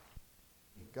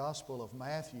Gospel of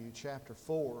Matthew, chapter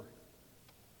 4.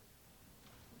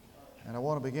 And I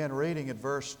want to begin reading at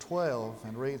verse 12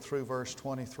 and read through verse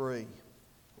 23.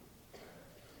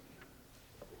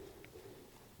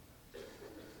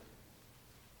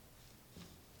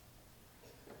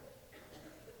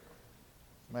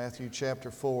 Matthew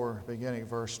chapter 4, beginning at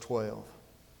verse 12.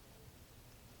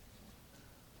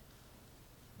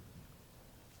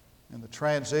 In the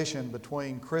transition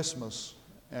between Christmas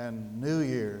and New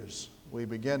Year's, we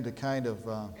begin to kind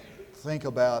of think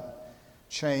about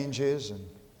changes, and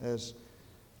as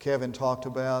Kevin talked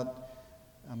about,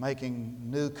 making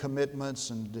new commitments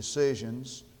and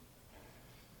decisions.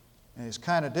 And it's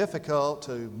kind of difficult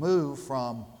to move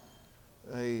from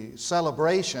a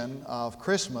celebration of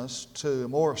Christmas to a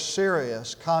more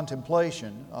serious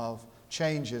contemplation of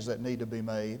changes that need to be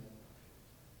made.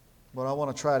 But I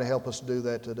want to try to help us do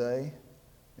that today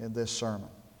in this sermon.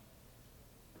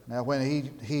 Now,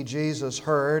 when Jesus,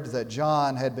 heard that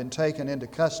John had been taken into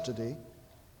custody,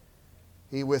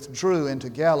 he withdrew into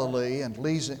Galilee, and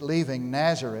leaving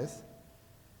Nazareth,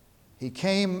 he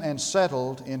came and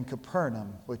settled in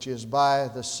Capernaum, which is by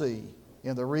the sea,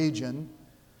 in the region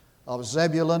of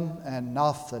Zebulun and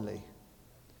Naphtali.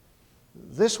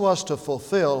 This was to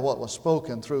fulfill what was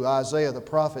spoken through Isaiah the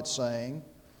prophet, saying,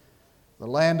 "The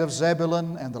land of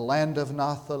Zebulun and the land of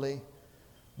Naphtali,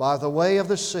 by the way of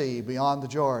the sea beyond the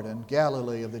Jordan,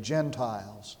 Galilee of the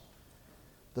Gentiles.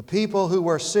 The people who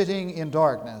were sitting in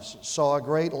darkness saw a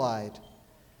great light,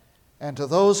 and to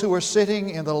those who were sitting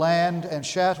in the land and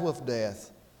shadow of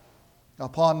death,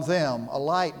 upon them a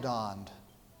light dawned."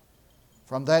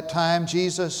 From that time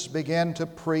Jesus began to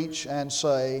preach and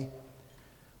say,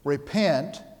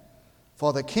 "Repent,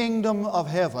 for the kingdom of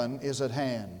heaven is at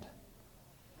hand."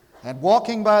 And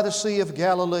walking by the Sea of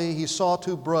Galilee, he saw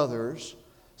two brothers,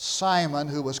 Simon,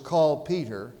 who was called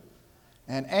Peter,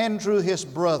 and Andrew his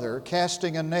brother,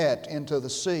 casting a net into the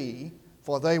sea,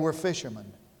 for they were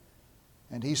fishermen.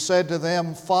 And he said to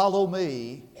them, "Follow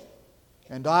me,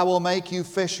 and I will make you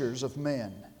fishers of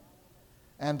men."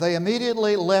 And they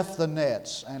immediately left the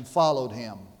nets and followed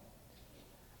him.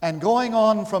 And going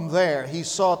on from there, he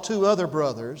saw two other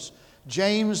brothers,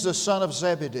 James the son of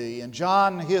Zebedee, and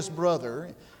John his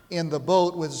brother, in the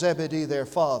boat with Zebedee their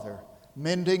father,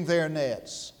 mending their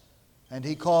nets. And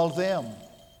he called them.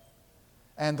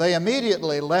 And they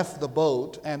immediately left the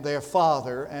boat and their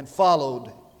father and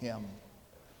followed him.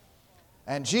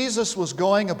 And Jesus was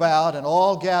going about in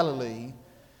all Galilee,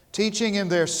 teaching in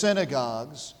their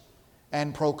synagogues,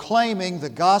 and proclaiming the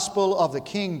gospel of the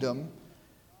kingdom,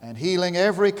 and healing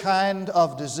every kind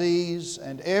of disease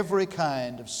and every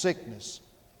kind of sickness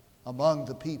among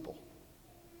the people.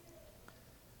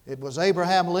 It was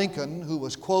Abraham Lincoln who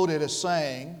was quoted as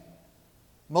saying,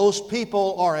 "Most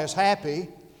people are as happy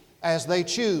as they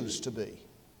choose to be."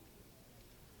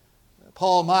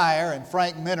 Paul Meyer and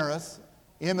Frank Minerath,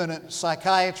 eminent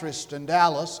psychiatrists in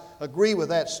Dallas, agree with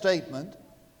that statement.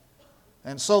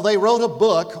 And so they wrote a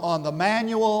book on the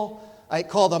manual,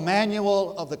 called the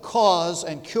Manual of the Cause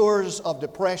and Cures of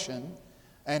Depression,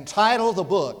 and titled the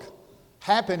book,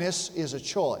 "Happiness is a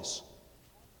Choice."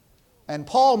 And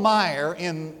Paul Meyer,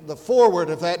 in the foreword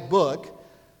of that book,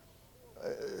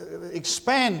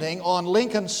 expanding on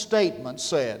Lincoln's statement,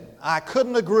 said, "I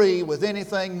couldn't agree with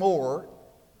anything more.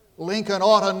 Lincoln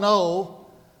ought to know,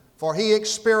 for he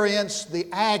experienced the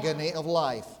agony of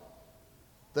life.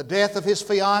 The death of his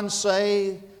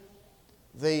fiancée,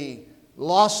 the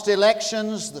lost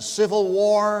elections, the Civil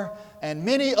War, and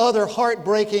many other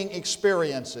heartbreaking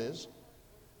experiences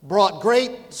brought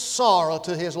great sorrow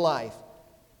to his life.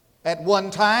 At one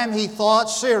time, he thought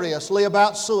seriously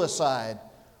about suicide,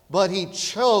 but he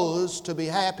chose to be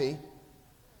happy.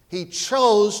 He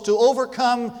chose to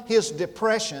overcome his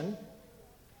depression,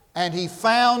 and he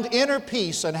found inner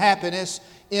peace and happiness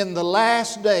in the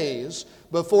last days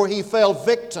before he fell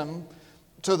victim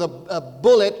to the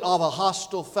bullet of a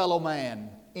hostile fellow man."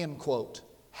 End quote.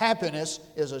 Happiness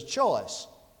is a choice.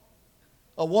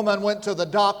 A woman went to the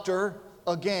doctor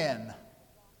again.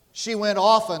 She went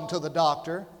often to the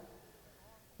doctor,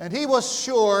 and he was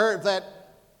sure that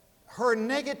her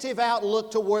negative outlook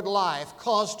toward life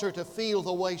caused her to feel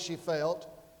the way she felt.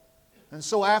 And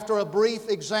so after a brief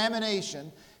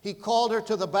examination, he called her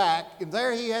to the back, and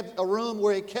there he had a room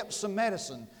where he kept some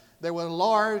medicine. There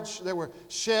were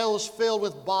shelves filled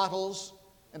with bottles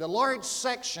and a large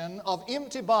section of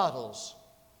empty bottles.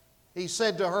 He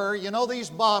said to her, "You know,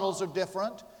 these bottles are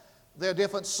different. They're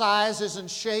different sizes and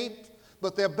shape,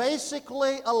 but they're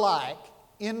basically alike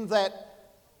in that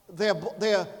they're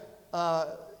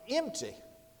empty.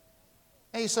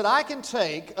 And he said, I can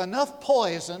take enough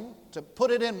poison to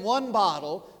put it in one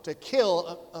bottle to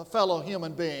kill a fellow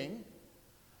human being.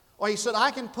 Or he said,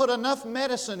 I can put enough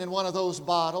medicine in one of those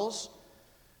bottles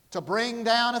to bring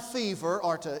down a fever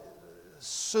or to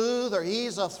soothe or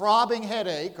ease a throbbing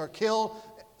headache or kill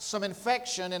some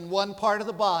infection in one part of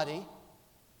the body.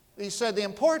 He said, the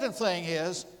important thing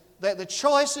is that the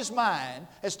choice is mine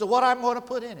as to what I'm going to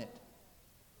put in it.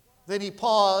 Then he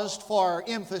paused for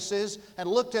emphasis and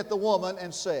looked at the woman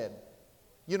and said,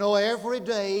 you know, every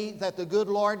day that the good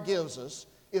Lord gives us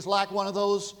is like one of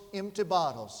those empty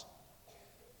bottles.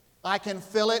 I can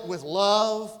fill it with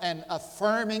love and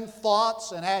affirming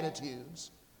thoughts and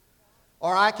attitudes,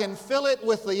 or I can fill it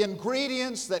with the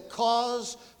ingredients that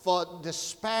cause for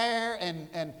despair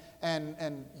and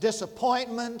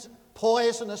disappointment,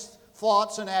 poisonous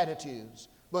thoughts and attitudes.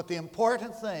 But the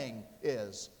important thing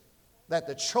is that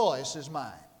the choice is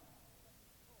mine.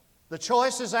 The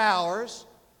choice is ours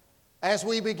as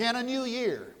we begin a new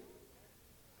year.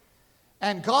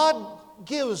 And God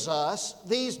gives us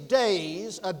these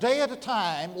days, a day at a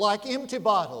time, like empty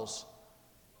bottles.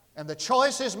 And the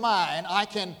choice is mine. I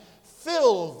can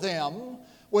fill them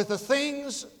with the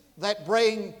things that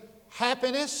bring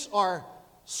happiness or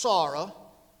sorrow.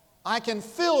 I can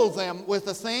fill them with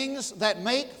the things that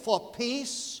make for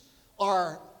peace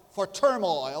or for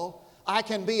turmoil. I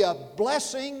can be a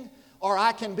blessing or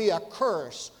I can be a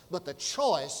curse, but the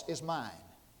choice is mine.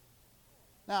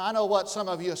 Now, I know what some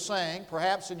of you are saying,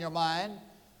 perhaps in your mind.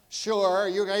 Sure,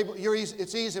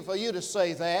 it's easy for you to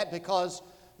say that because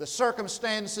the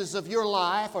circumstances of your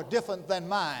life are different than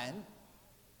mine.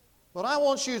 But I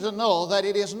want you to know that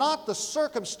it is not the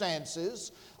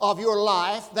circumstances of your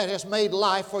life that has made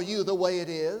life for you the way it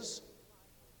is.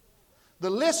 The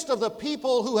list of the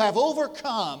people who have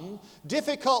overcome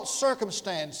difficult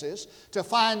circumstances to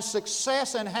find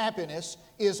success and happiness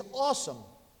is awesome.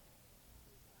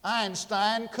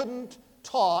 Einstein couldn't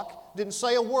talk, didn't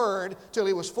say a word till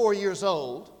he was 4 years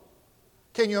old.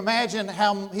 Can you imagine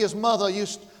how his mother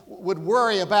would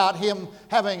worry about him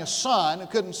having a son who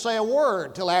couldn't say a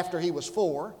word till after he was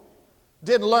 4?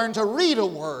 Didn't learn to read a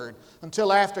word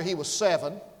until after he was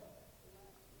 7.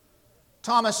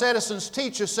 Thomas Edison's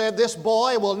teacher said, this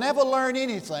boy will never learn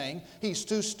anything. He's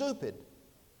too stupid.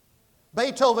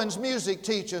 Beethoven's music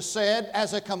teacher said,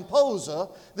 as a composer,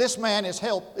 this man is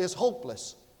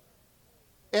hopeless.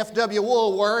 F.W.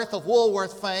 Woolworth of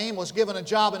Woolworth fame was given a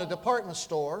job in a department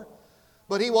store,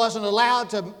 but he wasn't allowed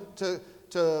to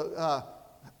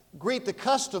greet the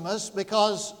customers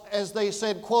because, as they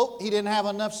said, quote, he didn't have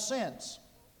enough sense.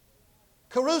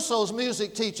 Caruso's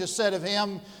music teacher said of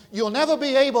him, you'll never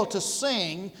be able to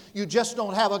sing, you just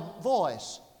don't have a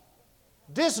voice.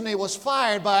 Disney was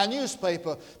fired by a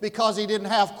newspaper because he didn't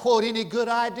have, quote, any good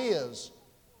ideas.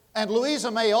 And Louisa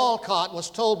May Alcott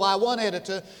was told by one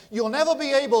editor, you'll never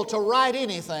be able to write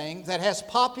anything that has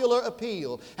popular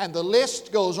appeal. And the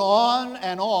list goes on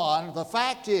and on. The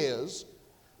fact is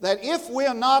that if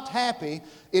we're not happy,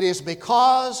 it is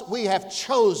because we have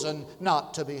chosen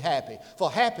not to be happy. For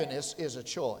happiness is a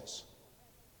choice.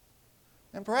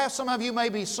 And perhaps some of you may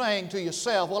be saying to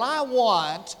yourself, well, I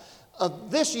want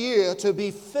this year to be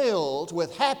filled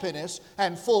with happiness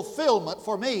and fulfillment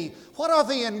for me. What are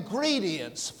the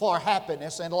ingredients for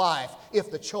happiness in life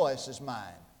if the choice is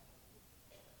mine?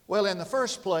 Well, in the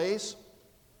first place,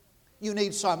 you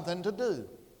need something to do.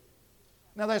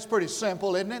 Now, that's pretty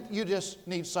simple, isn't it? You just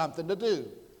need something to do.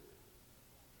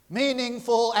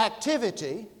 Meaningful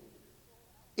activity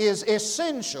is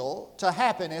essential to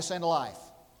happiness in life.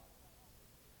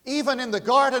 Even in the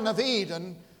Garden of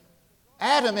Eden,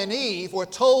 Adam and Eve were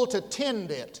told to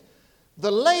tend it.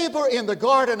 The labor in the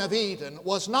Garden of Eden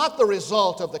was not the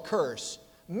result of the curse.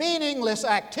 Meaningless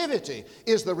activity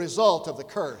is the result of the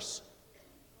curse.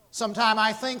 Sometimes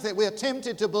I think that we're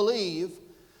tempted to believe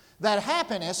that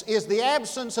happiness is the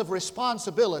absence of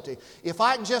responsibility. If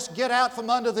I can just get out from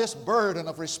under this burden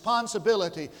of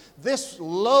responsibility, this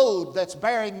load that's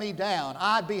bearing me down,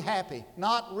 I'd be happy.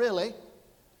 Not really.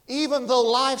 Even though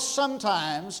life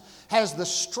sometimes has the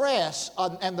stress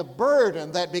and the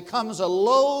burden that becomes a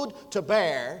load to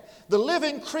bear, the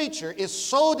living creature is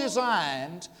so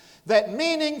designed that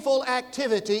meaningful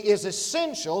activity is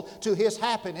essential to his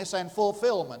happiness and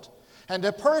fulfillment. And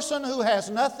a person who has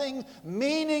nothing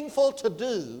meaningful to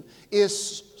do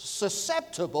is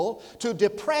susceptible to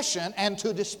depression and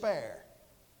to despair.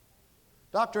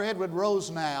 Dr. Edward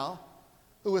Rosenau,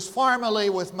 who was formerly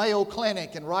with Mayo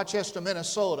Clinic in Rochester,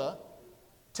 Minnesota,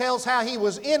 tells how he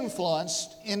was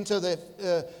influenced into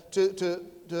to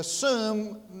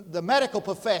assume the medical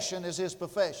profession as his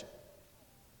profession.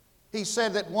 He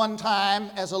said that one time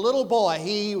as a little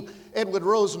boy, Edward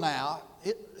Rosenau,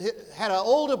 had an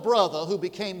older brother who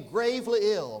became gravely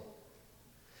ill.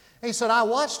 He said, I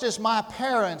watched as my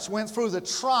parents went through the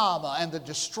trauma and the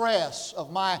distress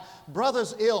of my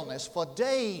brother's illness for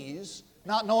days,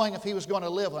 not knowing if he was going to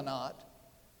live or not.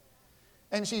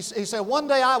 And he said, one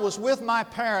day I was with my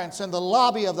parents in the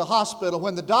lobby of the hospital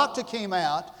when the doctor came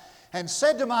out and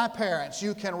said to my parents,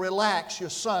 you can relax, your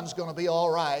son's going to be all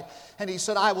right. And he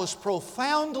said, I was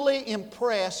profoundly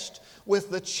impressed with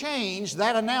the change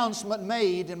that announcement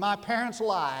made in my parents'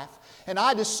 life. And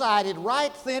I decided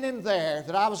right then and there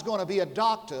that I was going to be a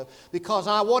doctor because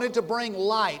I wanted to bring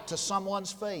light to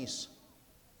someone's face.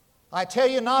 I tell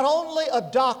you, not only a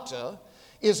doctor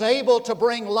is able to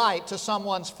bring light to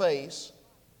someone's face,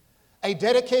 a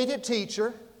dedicated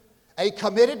teacher, a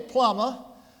committed plumber,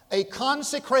 a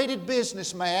consecrated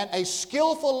businessman, a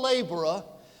skillful laborer,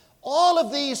 all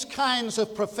of these kinds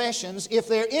of professions, if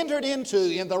they're entered into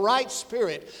in the right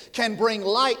spirit, can bring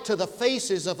light to the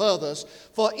faces of others.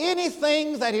 For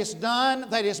anything that is done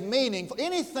that is meaningful,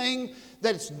 anything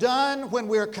that's done when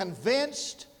we're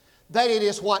convinced that it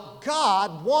is what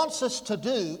God wants us to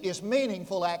do is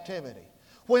meaningful activity.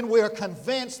 When we're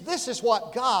convinced this is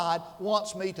what God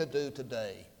wants me to do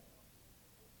today.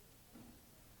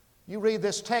 You read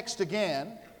this text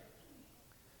again,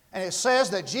 and it says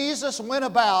that Jesus went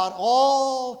about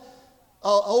all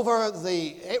over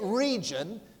the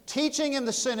region, teaching in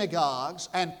the synagogues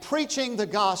and preaching the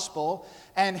gospel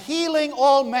and healing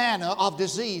all manner of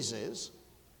diseases.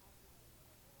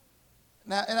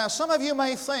 Now, some of you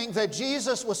may think that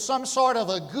Jesus was some sort of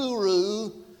a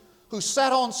guru who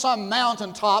sat on some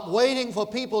mountaintop waiting for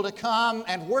people to come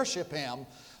and worship Him.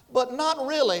 But not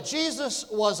really. Jesus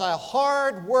was a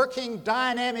hard-working,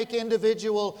 dynamic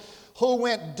individual who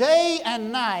went day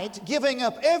and night giving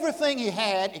up everything he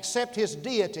had except his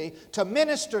deity to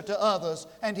minister to others.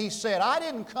 And he said, I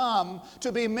didn't come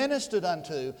to be ministered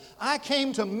unto. I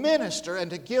came to minister and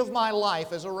to give my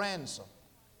life as a ransom.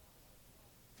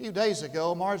 A few days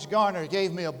ago, Marge Garner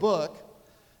gave me a book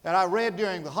that I read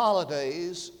during the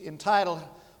holidays entitled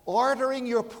Ordering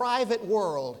Your Private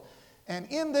World. And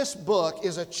in this book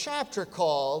is a chapter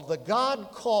called The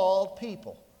God-Called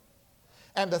People.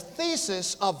 And the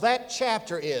thesis of that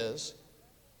chapter is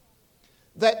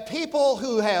that people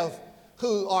who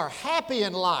are happy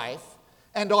in life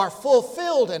and are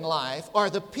fulfilled in life are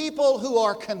the people who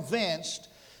are convinced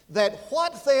that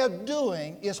what they are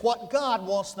doing is what God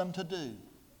wants them to do.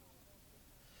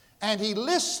 And he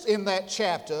lists in that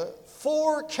chapter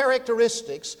 4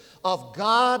 characteristics of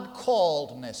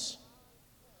God-calledness.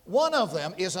 One of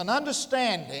them is an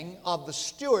understanding of the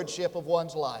stewardship of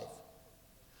one's life.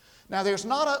 Now, there's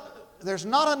not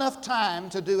enough time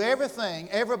to do everything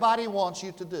everybody wants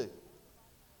you to do.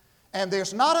 And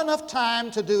there's not enough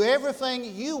time to do everything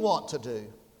you want to do.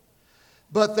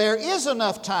 But there is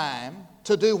enough time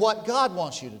to do what God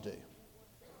wants you to do.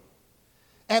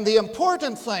 And the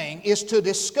important thing is to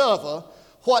discover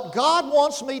what God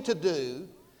wants me to do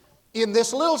in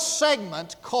this little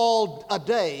segment called a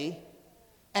day,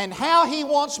 and how He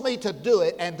wants me to do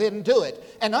it and then do it.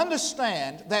 And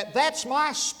understand that that's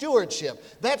my stewardship.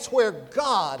 That's where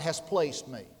God has placed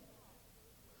me.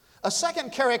 A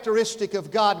second characteristic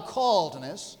of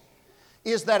God-calledness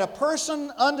is that a person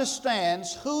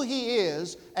understands who he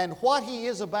is and what he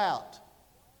is about.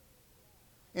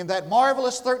 In that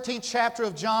marvelous 13th chapter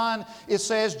of John, it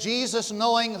says, Jesus,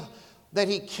 knowing that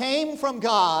He came from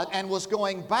God and was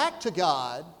going back to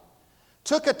God,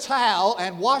 took a towel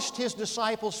and washed His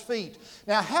disciples' feet.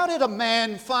 Now, how did a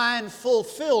man find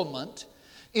fulfillment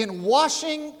in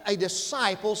washing a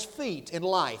disciple's feet in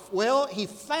life? Well, he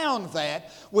found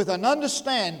that with an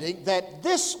understanding that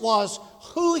this was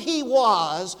who he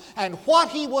was and what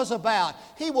he was about.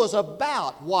 He was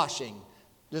about washing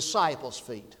disciples'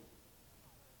 feet.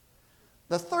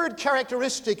 The third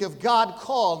characteristic of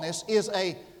God-calledness is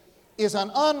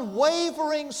an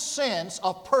unwavering sense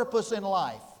of purpose in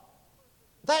life.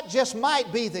 That just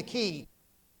might be the key.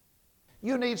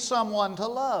 You need someone to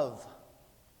love.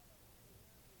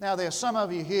 Now, there's some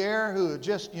of you here who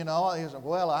just,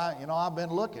 I've been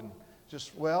looking.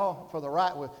 For the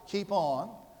right, keep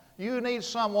on. You need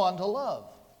someone to love.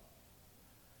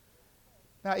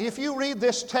 Now, if you read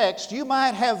this text, you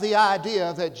might have the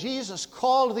idea that Jesus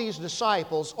called these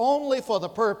disciples only for the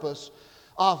purpose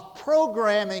of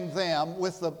programming them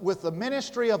with the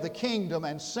ministry of the kingdom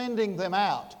and sending them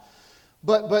out.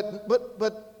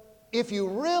 But if you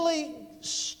really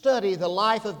study the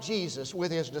life of Jesus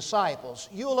with His disciples,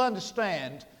 you'll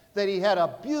understand that He had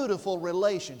a beautiful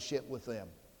relationship with them.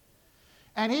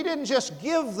 And He didn't just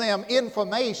give them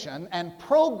information and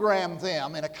program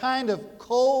them in a kind of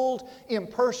cold,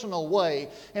 impersonal way.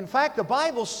 In fact, the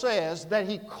Bible says that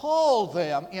He called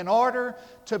them in order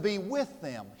to be with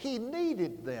them. He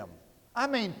needed them. I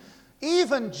mean,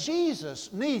 even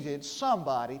Jesus needed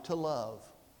somebody to love.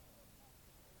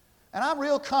 And I'm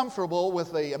real comfortable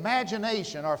with the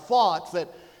imagination or thought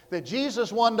that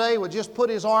Jesus one day would just put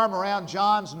His arm around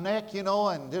John's neck,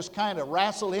 and just kind of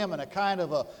wrestle him in a kind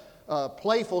of a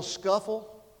playful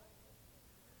scuffle.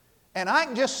 And I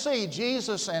can just see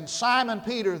Jesus and Simon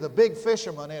Peter, the big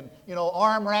fisherman, in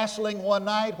arm wrestling one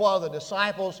night while the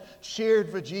disciples cheered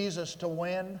for Jesus to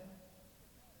win.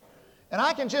 And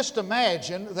I can just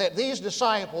imagine that these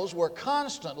disciples were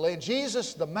constantly,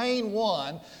 Jesus the main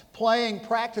one, playing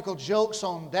practical jokes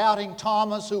on doubting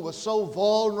Thomas, who was so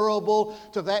vulnerable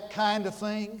to that kind of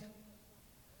thing.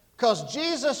 Because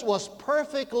Jesus was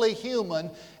perfectly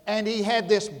human, and He had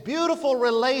this beautiful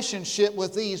relationship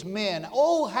with these men.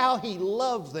 Oh, how He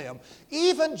loved them.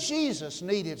 Even Jesus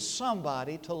needed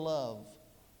somebody to love.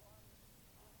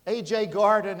 A.J.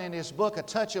 Garden, in his book, A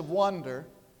Touch of Wonder,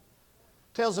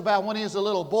 tells about when he was a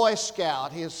little Boy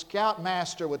Scout, his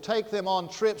scoutmaster would take them on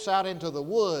trips out into the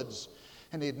woods,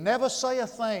 and he'd never say a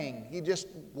thing. He'd just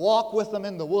walk with them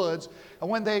in the woods, and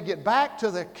when they'd get back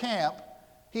to the camp,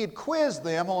 he'd quiz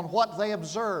them on what they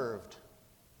observed.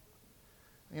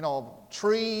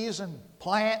 Trees and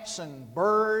plants and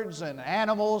birds and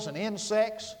animals and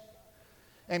insects.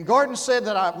 And Gordon said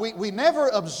that we never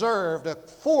observed a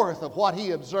fourth of what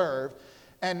he observed,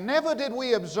 and never did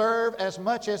we observe as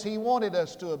much as he wanted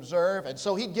us to observe. And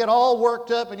so he'd get all worked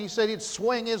up, and he said he'd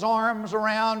swing his arms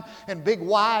around in big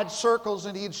wide circles,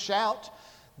 and he'd shout,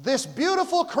 "This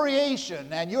beautiful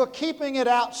creation, and you're keeping it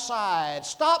outside.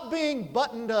 Stop being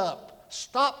buttoned up.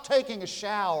 Stop taking a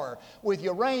shower with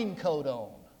your raincoat on.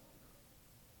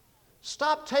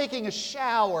 Stop taking a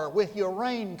shower with your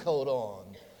raincoat on."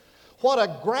 What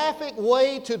a graphic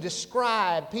way to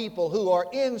describe people who are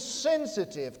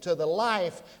insensitive to the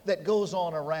life that goes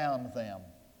on around them.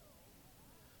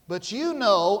 But and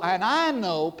I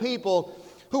know people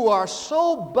who are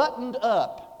so buttoned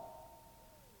up,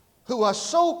 who are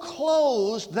so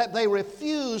closed that they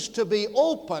refuse to be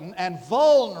open and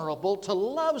vulnerable to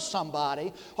love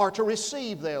somebody or to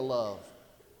receive their love.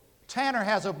 Tanner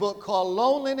has a book called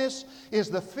Loneliness is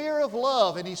the Fear of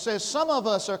Love, and he says some of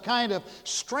us are kind of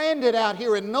stranded out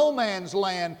here in no man's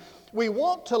land. We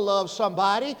want to love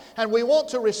somebody and we want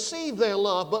to receive their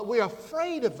love, but we're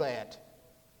afraid of that.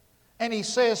 And he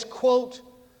says, quote,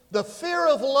 "The fear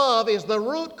of love is the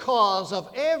root cause of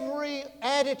every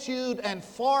attitude and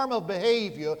form of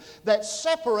behavior that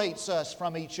separates us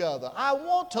from each other. I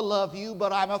want to love you,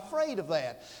 but I'm afraid of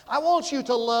that. I want you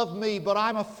to love me, but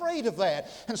I'm afraid of that.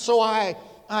 And so I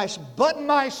button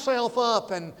myself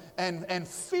up and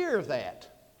fear that."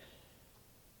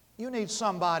 You need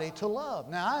somebody to love.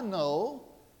 Now, I know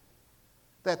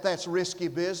that that's risky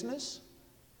business.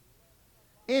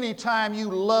 Anytime you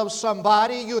love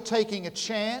somebody, you're taking a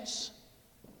chance.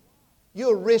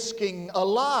 You're risking a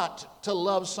lot to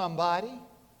love somebody.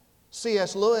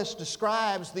 C.S. Lewis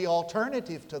describes the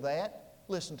alternative to that.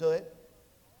 Listen to it.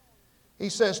 He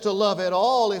says to love at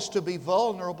all is to be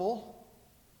vulnerable.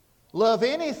 Love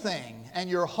anything and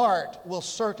your heart will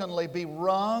certainly be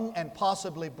wrung and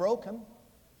possibly broken.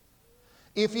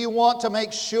 If you want to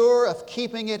make sure of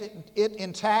keeping it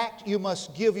intact, you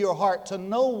must give your heart to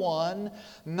no one,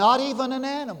 not even an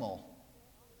animal.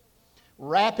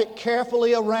 Wrap it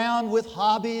carefully around with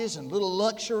hobbies and little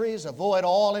luxuries. Avoid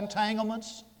all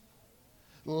entanglements.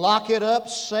 Lock it up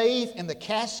safe in the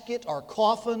casket or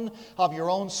coffin of your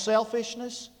own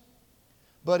selfishness.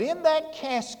 But in that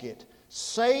casket,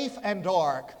 safe and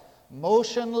dark,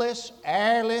 motionless,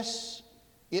 airless,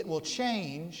 it will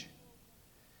change.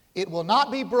 It will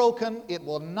not be broken. It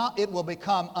will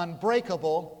become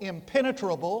unbreakable,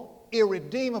 impenetrable,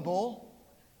 irredeemable.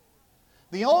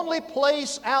 The only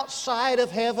place outside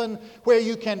of heaven where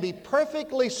you can be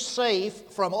perfectly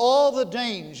safe from all the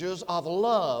dangers of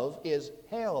love is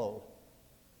hell.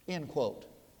 End quote.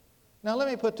 Now let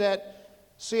me put that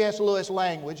C.S. Lewis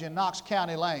language in Knox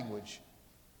County language.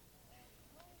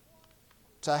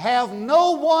 To have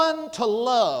no one to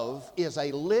love is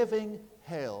a living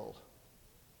hell.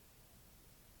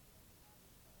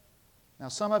 Now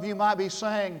some of you might be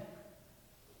saying,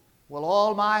 well,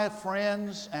 all my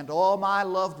friends and all my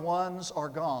loved ones are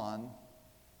gone,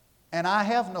 and I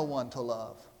have no one to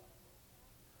love.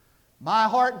 My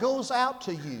heart goes out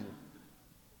to you.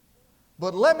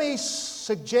 But let me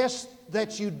suggest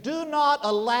that you do not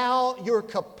allow your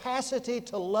capacity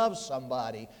to love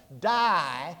somebody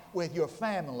die with your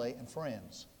family and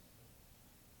friends.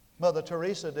 Mother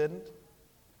Teresa didn't.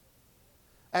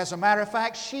 As a matter of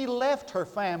fact, she left her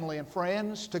family and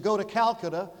friends to go to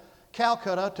Calcutta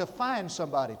to find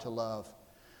somebody to love,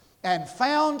 and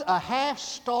found a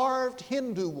half-starved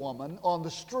Hindu woman on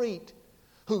the street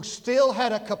who still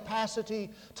had a capacity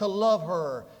to love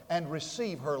her and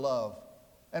receive her love.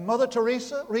 And Mother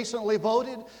Teresa, recently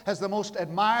voted as the most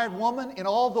admired woman in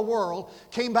all the world,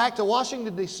 came back to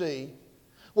Washington, D.C.,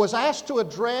 was asked to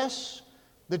address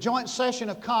the joint session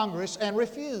of Congress and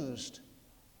refused.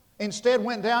 Instead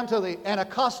went down to the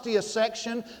Anacostia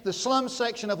section, the slum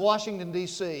section of Washington,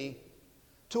 D.C.,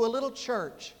 to a little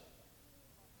church.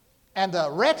 And the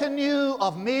retinue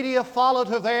of media followed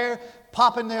her there,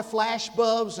 popping their flash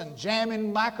bulbs and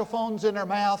jamming microphones in her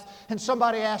mouth. And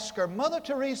somebody asked her, Mother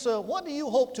Teresa, what do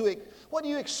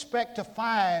you expect to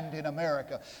find in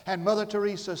America? And Mother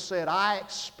Teresa said, I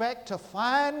expect to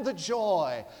find the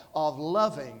joy of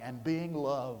loving and being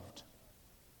loved.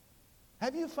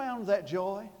 Have you found that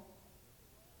joy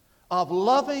of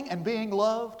loving and being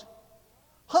loved?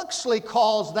 Huxley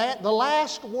calls that the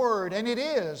last word, and it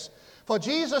is. For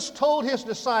Jesus told His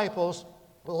disciples,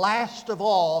 last of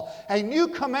all, a new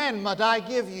commandment I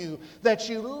give you, that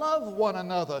you love one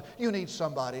another. You need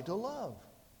somebody to love.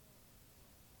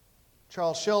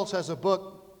 Charles Schultz has a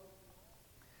book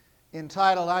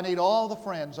entitled, I Need All the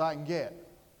Friends I Can Get.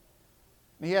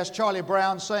 And he has Charlie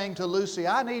Brown saying to Lucy,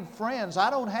 I need friends. I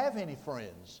don't have any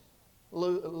friends.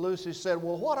 Lucy said,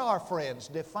 well, what are friends?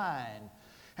 Define.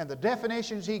 And the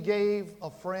definitions he gave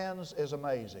of friends is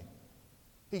amazing.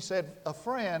 He said, a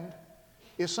friend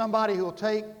is somebody who will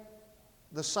take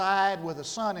the side with the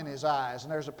sun in his eyes.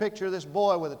 And there's a picture of this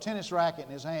boy with a tennis racket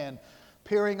in his hand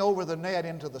peering over the net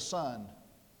into the sun.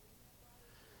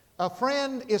 A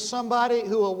friend is somebody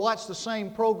who will watch the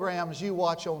same programs you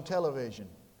watch on television.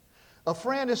 A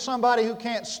friend is somebody who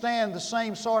can't stand the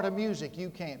same sort of music you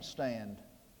can't stand.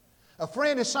 A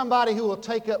friend is somebody who will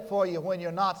take up for you when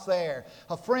you're not there.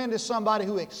 A friend is somebody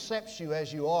who accepts you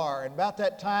as you are. And about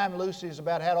that time, Lucy's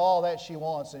about had all that she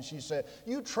wants. And she said,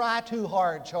 you try too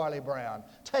hard, Charlie Brown.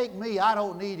 Take me. I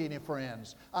don't need any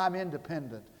friends. I'm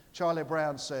independent. Charlie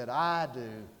Brown said, I do.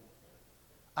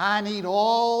 I need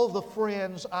all the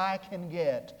friends I can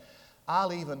get.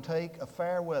 I'll even take a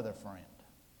fair weather friend.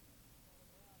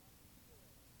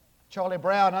 Charlie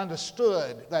Brown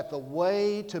understood that the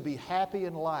way to be happy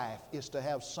in life is to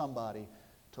have somebody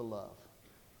to love.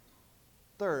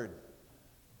 Third,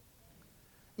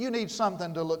 you need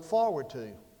something to look forward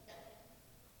to.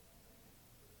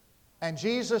 And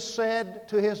Jesus said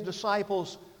to His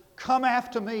disciples, come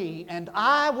after me, and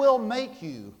I will make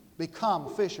you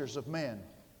become fishers of men.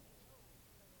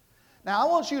 Now I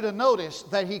want you to notice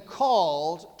that He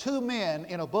called 2 men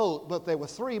in a boat, but there were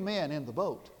 3 men in the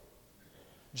boat.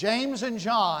 James and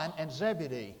John and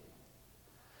Zebedee.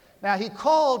 Now He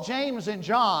called James and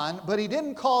John, but He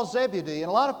didn't call Zebedee. And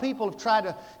a lot of people have tried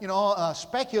to,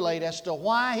 speculate as to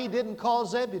why He didn't call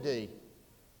Zebedee.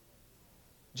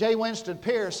 J. Winston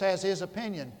Pierce has his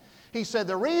opinion. He said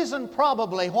the reason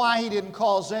probably why He didn't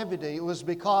call Zebedee was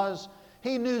because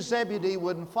He knew Zebedee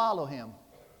wouldn't follow Him.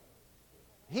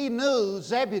 He knew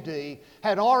Zebedee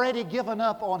had already given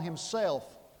up on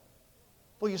himself.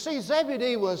 Well, you see,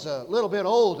 Zebedee was a little bit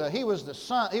older. He was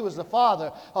the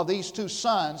father of these 2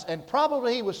 sons, and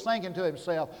probably he was thinking to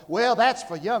himself, well, that's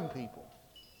for young people.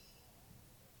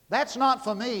 That's not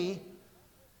for me.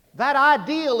 That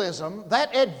idealism,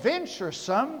 that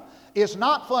adventuresome, is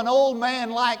not for an old man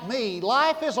like me.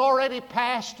 Life has already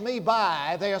passed me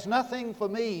by. There's nothing for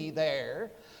me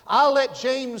there. I'll let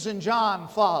James and John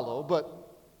follow, but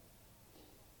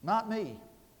not me.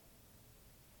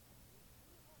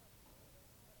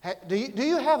 Do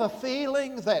you have a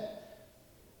feeling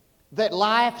that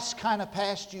life's kind of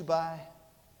passed you by?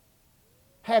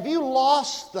 Have you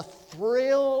lost the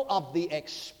thrill of the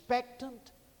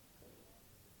expectant?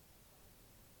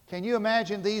 Can you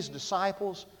imagine these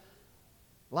disciples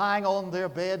lying on their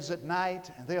beds at night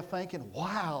and they're thinking,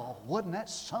 wow, wasn't that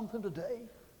something today?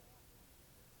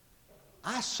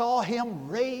 I saw Him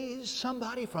raise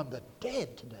somebody from the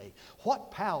dead today.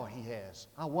 What power He has.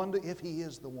 I wonder if He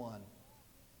is the one.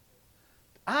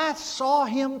 I saw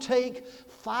Him take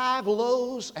 5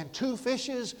 loaves and 2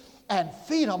 fishes and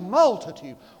feed a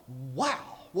multitude.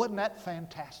 Wow, wasn't that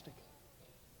fantastic?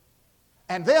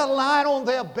 And they're lying on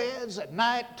their beds at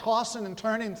night, tossing and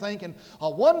turning, thinking, I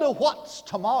wonder what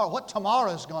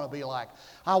tomorrow is going to be like.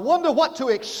 I wonder what to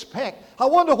expect. I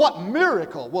wonder what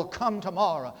miracle will come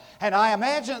tomorrow. And I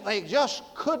imagine they just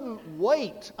couldn't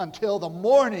wait until the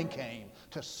morning came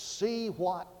to see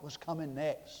what was coming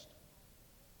next.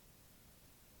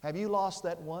 Have you lost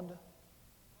that wonder?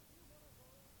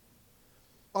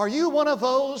 Are you one of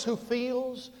those who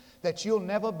feels that you'll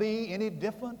never be any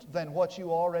different than what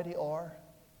you already are?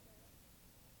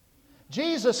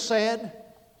 Jesus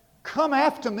said, "Come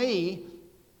after me,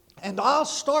 and I'll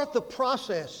start the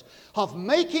process of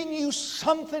making you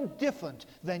something different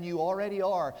than you already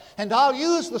are. And I'll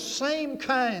use the same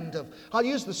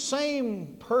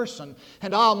person,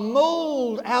 and I'll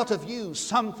mold out of you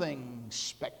something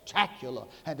spectacular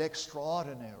and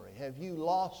extraordinary." Have you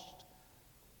lost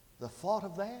the thought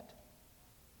of that?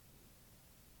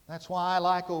 That's why I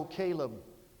like old Caleb.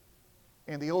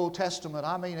 In the Old Testament,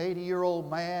 80-year-old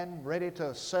man ready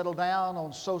to settle down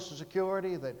on Social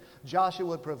Security that Joshua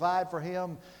would provide for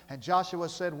him. And Joshua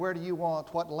said, "Where do you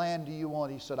want? What land do you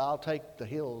want?" He said, "I'll take the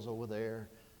hills over there.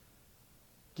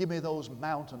 Give me those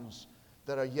mountains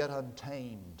that are yet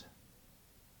untamed.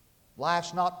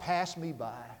 Life's not passed me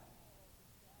by."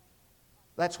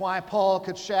 That's why Paul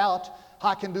could shout,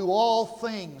 "I can do all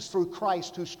things through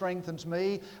Christ who strengthens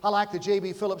me." I like the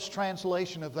J.B. Phillips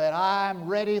translation of that. I'm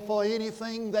ready for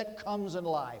anything that comes in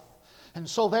life. And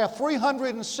so there are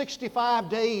 365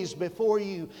 days before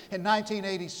you in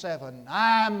 1987.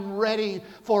 I'm ready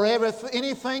for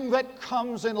anything that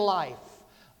comes in life,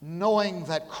 knowing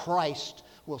that Christ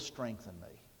will strengthen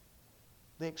me.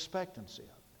 The expectancy of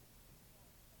it.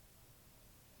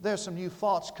 There's some new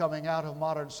thoughts coming out of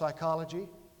modern psychology.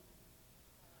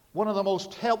 One of the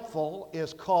most helpful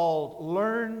is called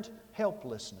learned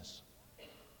helplessness.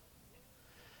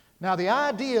 Now, the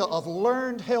idea of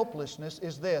learned helplessness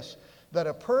is this, that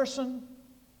a person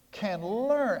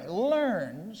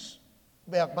learns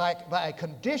by a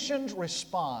conditioned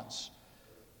response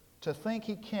to think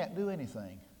he can't do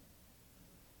anything.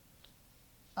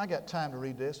 I got time to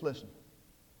read this. Listen.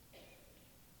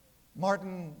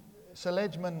 Martin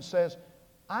Seligman says,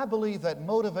 "I believe that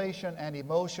motivation and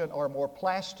emotion are more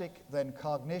plastic than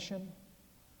cognition,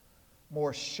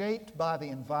 more shaped by the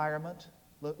environment."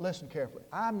 Listen carefully.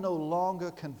 I'm no longer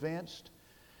convinced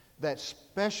that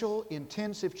special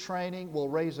intensive training will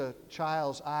raise a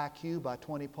child's IQ by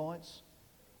 20 points,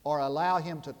 or allow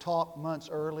him to talk months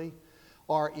early,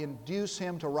 or induce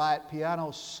him to write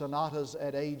piano sonatas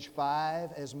at age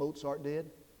 5 as Mozart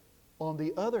did. On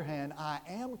the other hand, I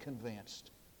am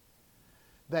convinced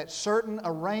that certain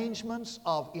arrangements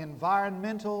of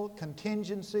environmental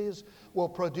contingencies will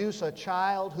produce a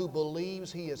child who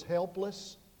believes he is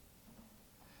helpless,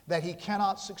 that he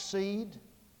cannot succeed,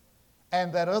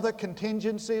 and that other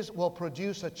contingencies will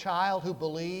produce a child who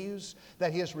believes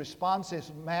that his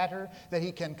responses matter, that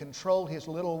he can control his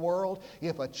little world.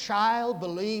 If a child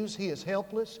believes he is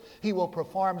helpless, he will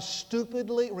perform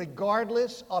stupidly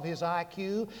regardless of his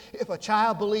IQ. If a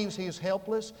child believes he is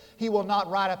helpless, he will not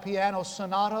write a piano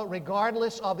sonata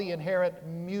regardless of the inherent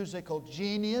musical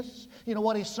genius. You know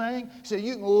what he's saying? He said,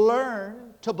 you can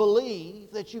learn to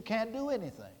believe that you can't do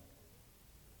anything.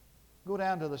 Go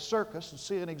down to the circus and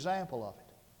see an example of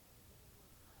it.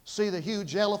 See the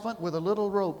huge elephant with a little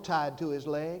rope tied to his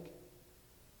leg,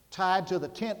 tied to the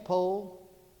tent pole,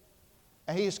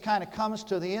 and he just kind of comes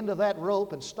to the end of that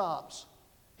rope and stops.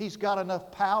 He's got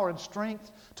enough power and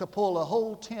strength to pull the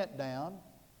whole tent down,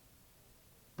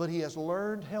 but he has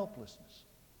learned helplessness.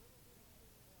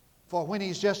 For when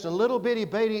he's just a little bitty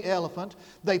baby elephant,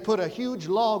 they put a huge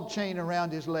log chain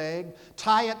around his leg,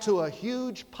 tie it to a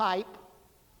huge pipe,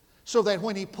 so that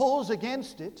when he pulls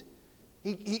against it,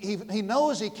 he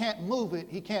knows he can't move it,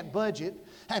 he can't budge it.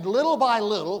 And little by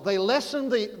little, they lessen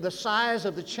the size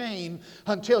of the chain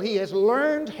until he has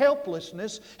learned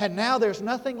helplessness, and now there's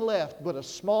nothing left but a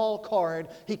small cord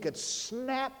he could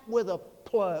snap with a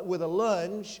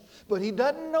lunge, but he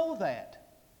doesn't know that.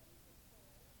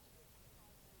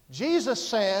 Jesus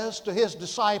says to his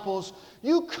disciples,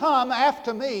 you come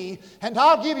after me and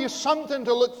I'll give you something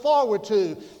to look forward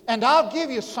to, and I'll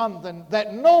give you something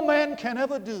that no man can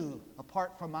ever do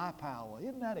apart from my power.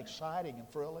 Isn't that exciting and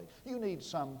thrilling? You need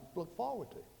something to look forward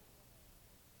to.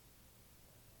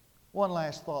 One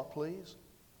last thought, please.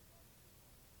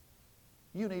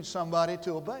 You need somebody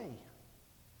to obey.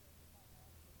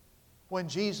 When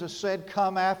Jesus said,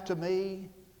 come after me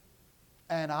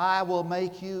and I will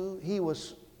make you, he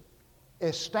was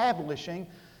establishing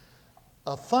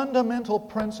a fundamental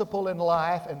principle in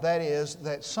life, and that is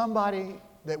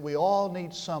that we all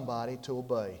need somebody to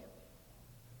obey.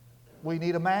 We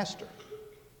need a master.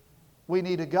 We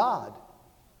need a God.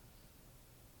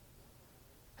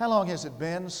 How long has it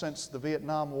been since the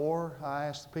Vietnam War? I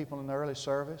asked the people in the early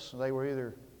service. They were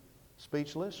either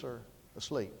speechless or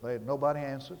asleep. Nobody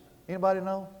answered. Anybody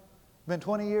know? Been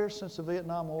 20 years since the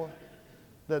Vietnam War?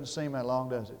 Doesn't seem that long,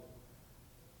 does it?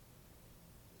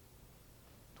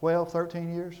 12,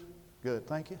 13 years? Good,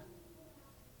 thank you.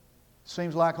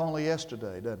 Seems like only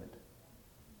yesterday, doesn't it?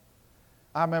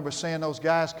 I remember seeing those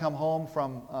guys come home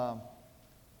from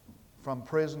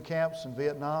prison camps in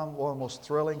Vietnam, one of the most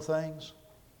thrilling things.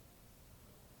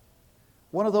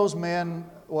 One of those men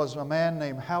was a man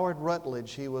named Howard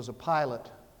Rutledge. He was a pilot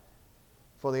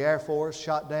for the Air Force,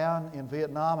 shot down in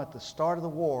Vietnam at the start of the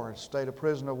war, stayed a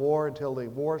prisoner of war until the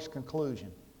war's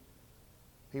conclusion.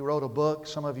 He wrote a book,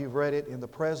 some of you have read it, In the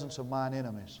Presence of Mine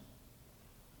Enemies.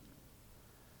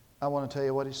 I want to tell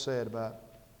you what he said about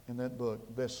in that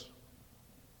book. This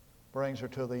brings her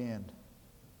to the end.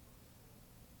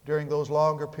 During those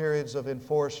longer periods of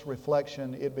enforced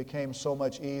reflection, it became so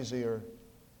much easier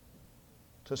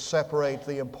to separate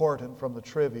the important from the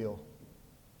trivial,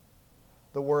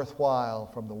 the worthwhile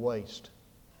from the waste.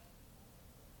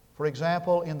 For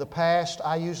example, in the past,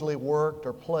 I usually worked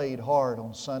or played hard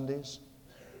on Sundays,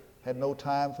 had no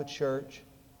time for church.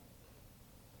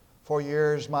 For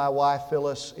years, my wife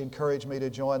Phyllis encouraged me to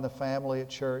join the family at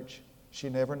church. She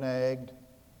never nagged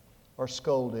or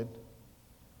scolded.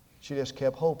 She just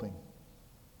kept hoping.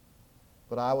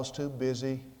 But I was too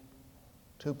busy,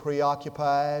 too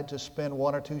preoccupied to spend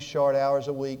 1 or 2 short hours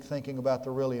a week thinking about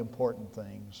the really important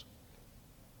things.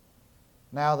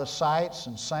 Now the sights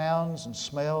and sounds and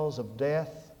smells of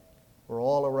death were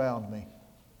all around me.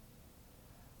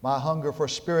 My hunger for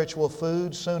spiritual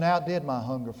food soon outdid my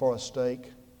hunger for a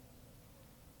steak.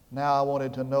 Now I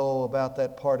wanted to know about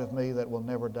that part of me that will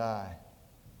never die.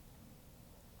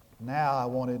 Now I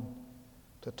wanted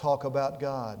to talk about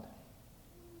God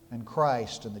and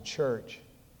Christ and the church.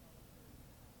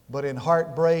 But in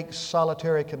Heartbreak's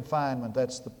solitary confinement,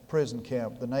 that's the prison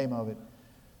camp, the name of it,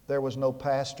 there was no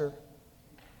pastor,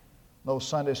 no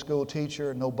Sunday school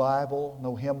teacher, no Bible,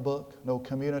 no hymn book, no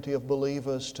community of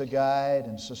believers to guide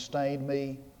and sustain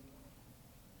me.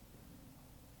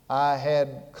 I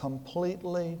had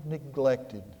completely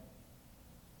neglected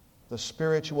the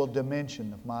spiritual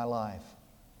dimension of my life.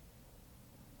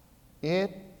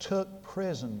 It took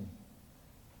prison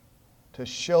to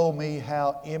show me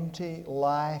how empty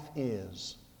life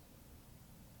is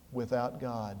without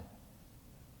God.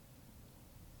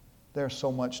 There's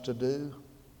so much to do,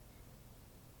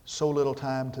 so little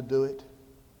time to do it.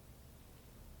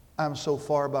 I'm so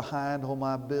far behind on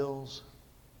my bills.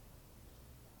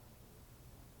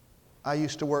 I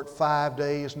used to work 5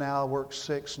 days, now I work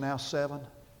 6, now 7.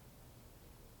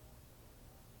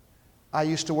 I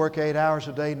used to work 8 hours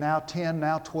a day, now 10,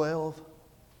 now 12.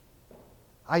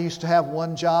 I used to have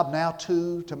 1 job, now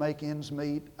 2 to make ends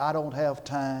meet. I don't have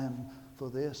time for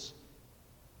this.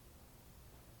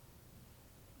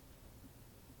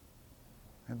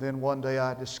 And then one day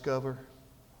I discover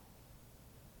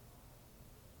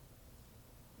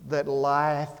that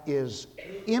life is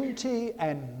empty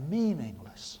and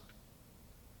meaningless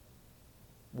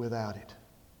without it.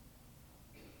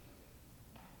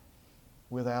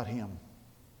 Without Him.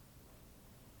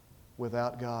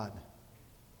 Without God.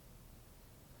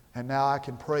 And now I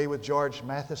can pray with George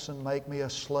Matheson, make me a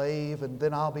slave and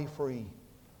then I'll be free.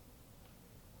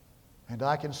 And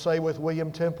I can say with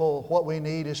William Temple, what we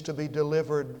need is to be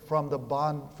delivered from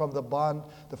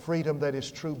the freedom that is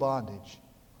true bondage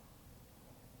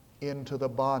into the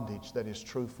bondage that is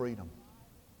true freedom.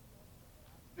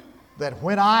 That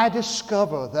when I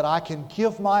discover that I can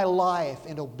give my life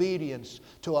in obedience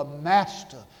to a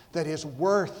master that is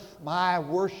worth my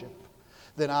worship,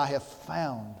 then I have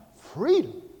found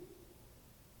freedom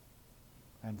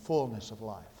and fullness of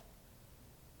life.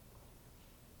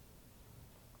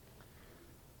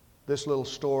 This little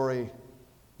story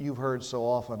you've heard so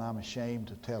often, I'm ashamed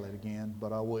to tell it again,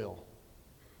 but I will.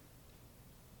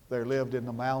 There lived in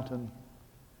the mountain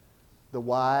the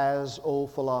wise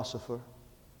old philosopher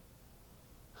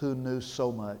who knew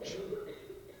so much.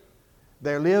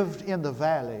 There lived in the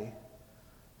valley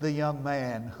the young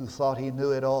man who thought he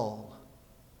knew it all.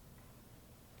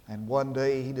 And one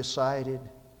day he decided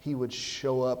he would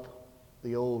show up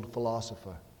the old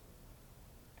philosopher.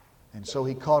 And so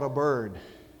he caught a bird.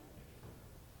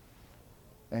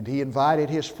 And he invited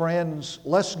his friends,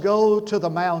 let's go to the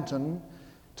mountain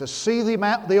to see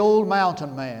the old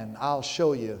mountain man. I'll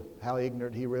show you how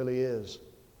ignorant he really is.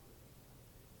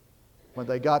 When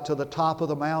they got to the top of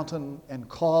the mountain and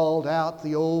called out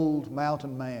the old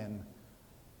mountain man,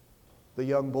 the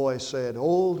young boy said,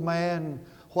 "Old man,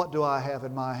 what do I have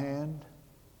in my hand?"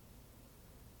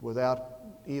 Without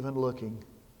even looking,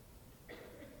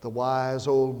 the wise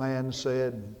old man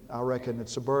said, "I reckon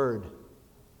it's a bird."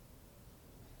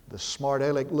 The smart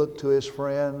aleck looked to his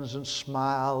friends and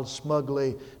smiled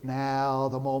smugly. Now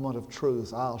the moment of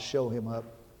truth, I'll show him up.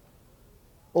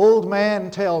 "Old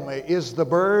man, tell me, is the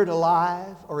bird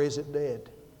alive or is it dead?"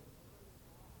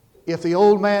 If the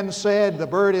old man said the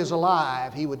bird is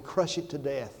alive, he would crush it to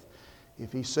death.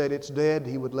 If he said it's dead,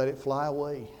 he would let it fly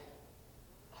away.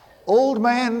 Old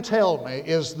man, tell me,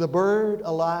 is the bird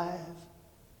alive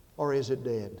or is it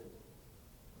dead?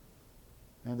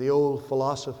 And the old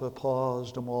philosopher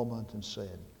paused a moment and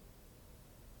said,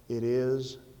 it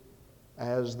is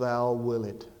as thou wilt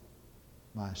it,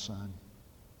 my son.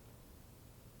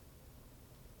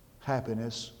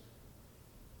 Happiness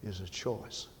is a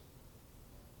choice.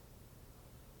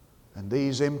 And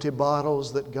these empty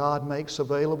bottles that God makes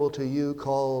available to you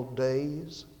called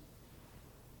days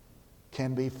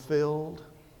can be filled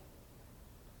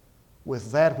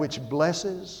with that which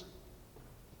blesses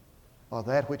or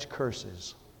that which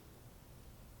curses.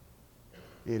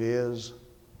 It is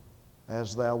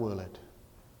as thou wilt it,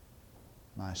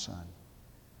 my son.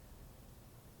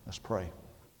 Let's pray.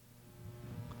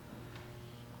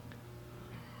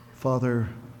 Father,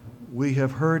 we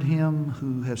have heard him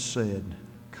who has said,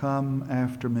 come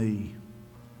after me,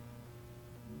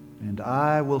 and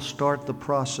I will start the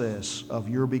process of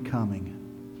your becoming.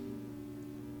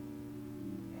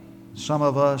 Some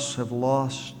of us have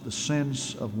lost the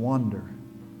sense of wonder,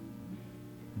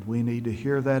 and we need to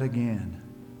hear that again.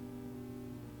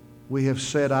 We have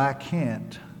said, I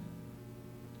can't.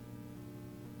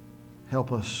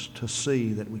 Help us to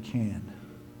see that we can.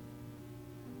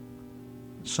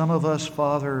 Some of us,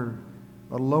 Father,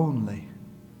 are lonely.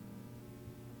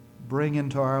 Bring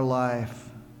into our life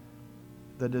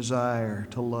the desire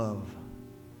to love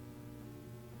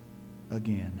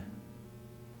again.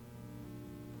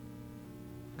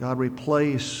 God,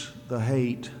 replace the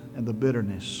hate and the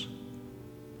bitterness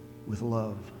with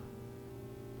love.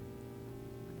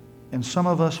 And some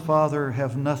of us, Father,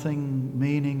 have nothing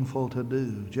meaningful to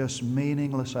do, just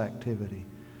meaningless activity.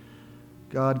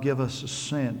 God, give us a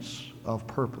sense of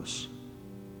purpose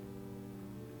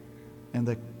and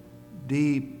the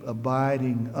deep,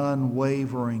 abiding,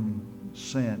 unwavering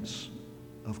sense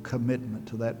of commitment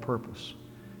to that purpose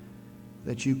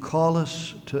that you call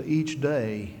us to each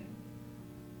day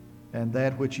and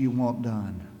that which you want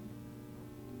done.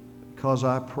 Because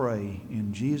I pray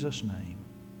in Jesus' name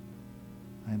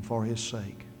and for his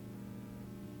sake.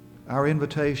 Our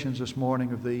invitations this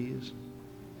morning are these.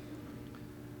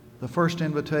 The first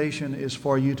invitation is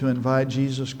for you to invite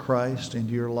Jesus Christ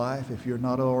into your life. If you're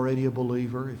not already a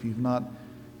believer, if you've not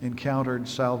encountered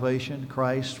salvation,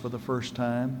 Christ for the first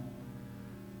time,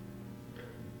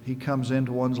 he comes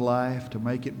into one's life to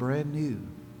make it brand new.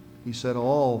 He said,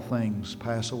 all things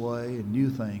pass away and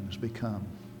new things become.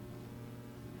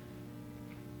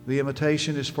 The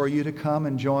invitation is for you to come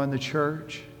and join the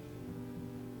church,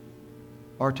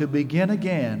 or to begin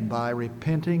again by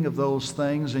repenting of those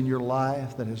things in your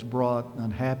life that has brought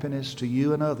unhappiness to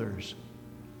you and others.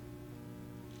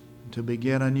 To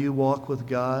begin a new walk with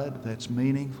God that's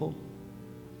meaningful,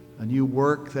 a new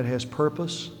work that has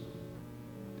purpose,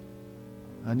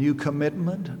 a new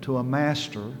commitment to a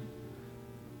master,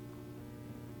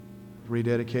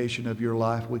 rededication of your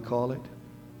life, we call it.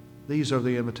 These are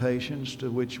the invitations to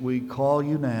which we call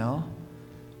you now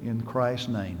in Christ's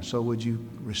name. So would you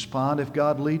respond if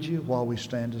God leads you while we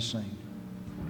stand to sing?